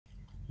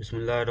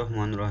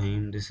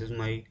Bismillahirrahmanirrahim. This is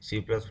my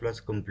C++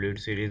 complete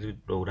series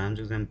with programs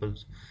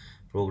examples.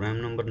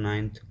 Program number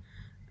 9th.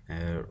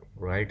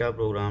 Write a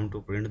program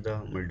to print the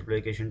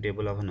multiplication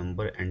table of a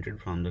number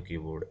entered from the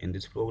keyboard. In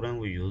this program,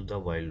 we use the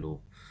while loop.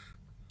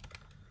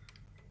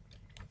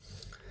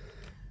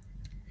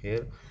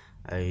 Here,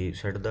 I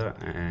set the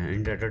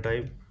int data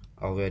type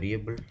of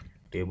variable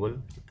table,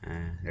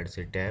 let's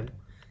say tab,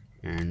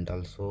 and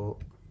also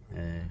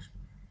uh,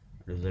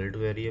 result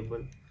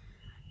variable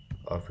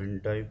of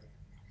int type,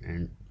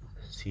 and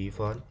C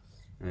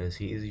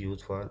is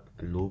used for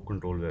loop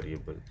control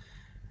variable.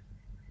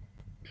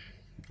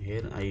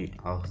 Here I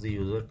ask the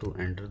user to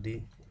enter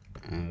the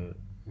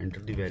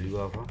value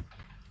of a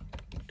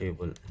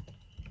table.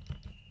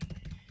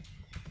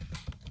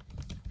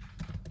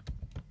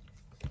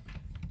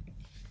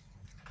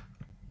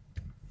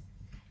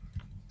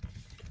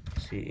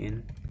 C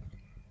in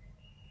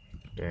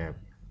tab.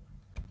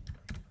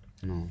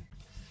 No,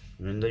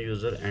 when the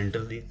user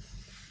enter the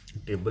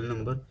table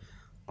number,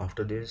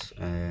 after this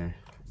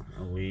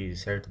we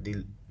set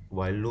the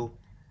while loop,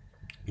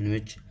 in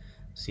which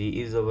C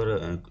is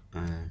our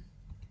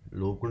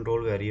loop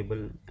control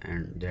variable,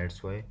 and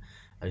that's why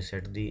I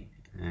set the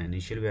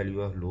initial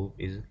value of loop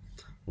is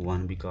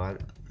 1, because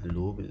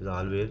loop is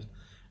always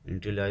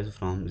initialized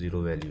from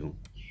 0 value.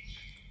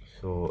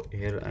 So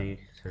here I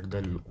set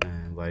the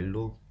while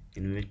loop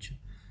in which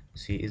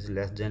C is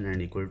less than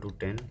and equal to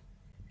 10.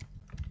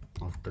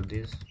 After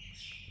this,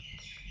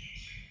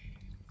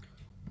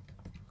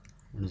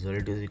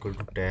 result is equal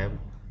to tab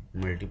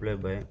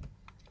multiplied by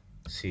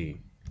C,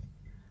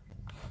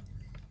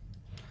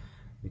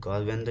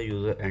 because when the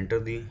user enter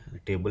the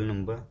table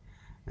number,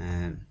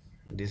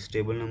 this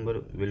table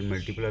number will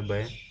multiply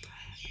by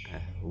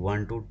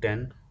 1 to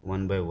 10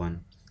 1 by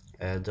 1,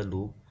 as the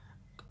loop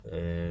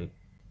uh,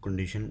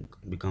 condition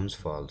becomes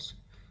false.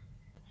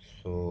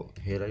 So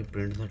here I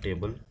print the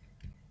table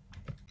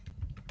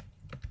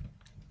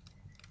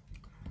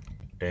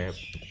tab.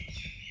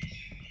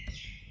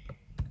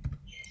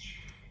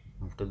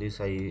 After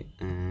this I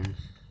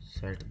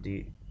set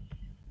the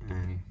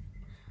uh,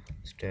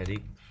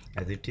 static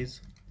as it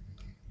is,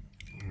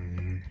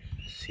 and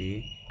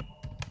C.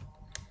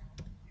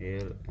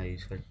 Here I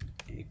set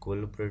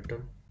equal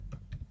operator,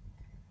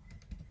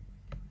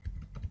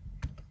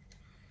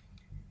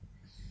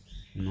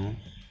 no,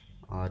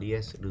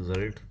 res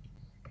result,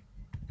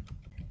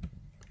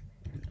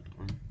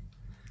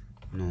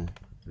 no.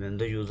 When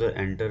the user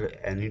enter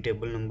any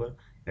table number,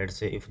 let's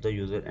say if the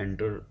user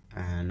enter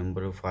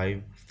number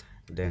 5,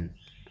 then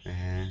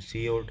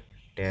cout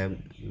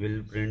tab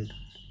will print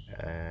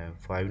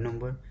 5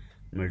 number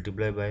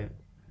multiply by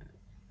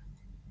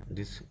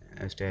this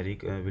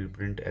static will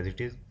print as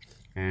it is,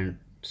 and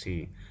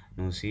C.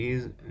 Now C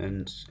is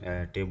and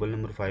table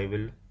number 5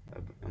 will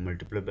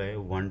multiply by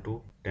 1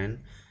 to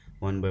 10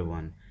 1 by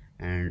 1,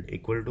 and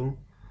equal to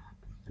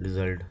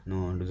result.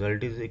 No,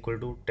 result is equal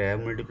to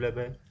tab multiplied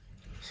by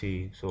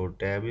C. So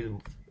tab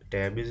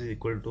is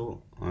equal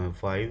to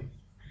 5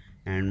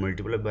 and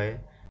multiply by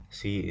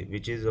C,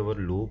 which is our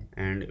loop,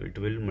 and it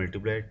will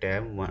multiply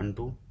tab 1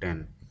 to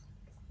 10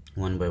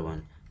 1 by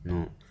 1.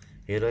 No,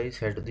 here I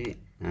set the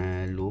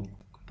loop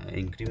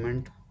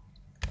increment,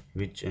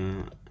 which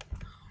uh,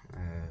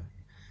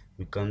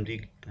 become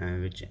the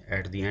which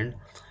at the end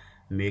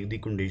make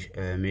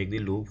the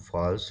loop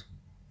false,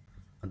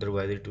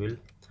 otherwise it will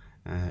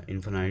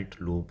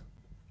infinite loop.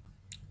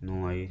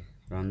 Now I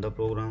run the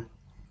program,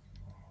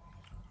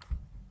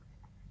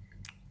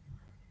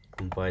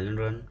 compile and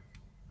run,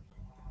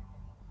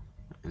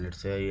 and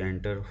let's say I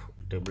enter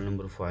table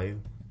number 5.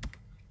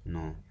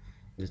 No,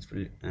 this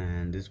will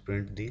this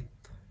print the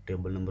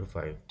table number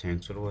 5.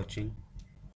 Thanks for watching.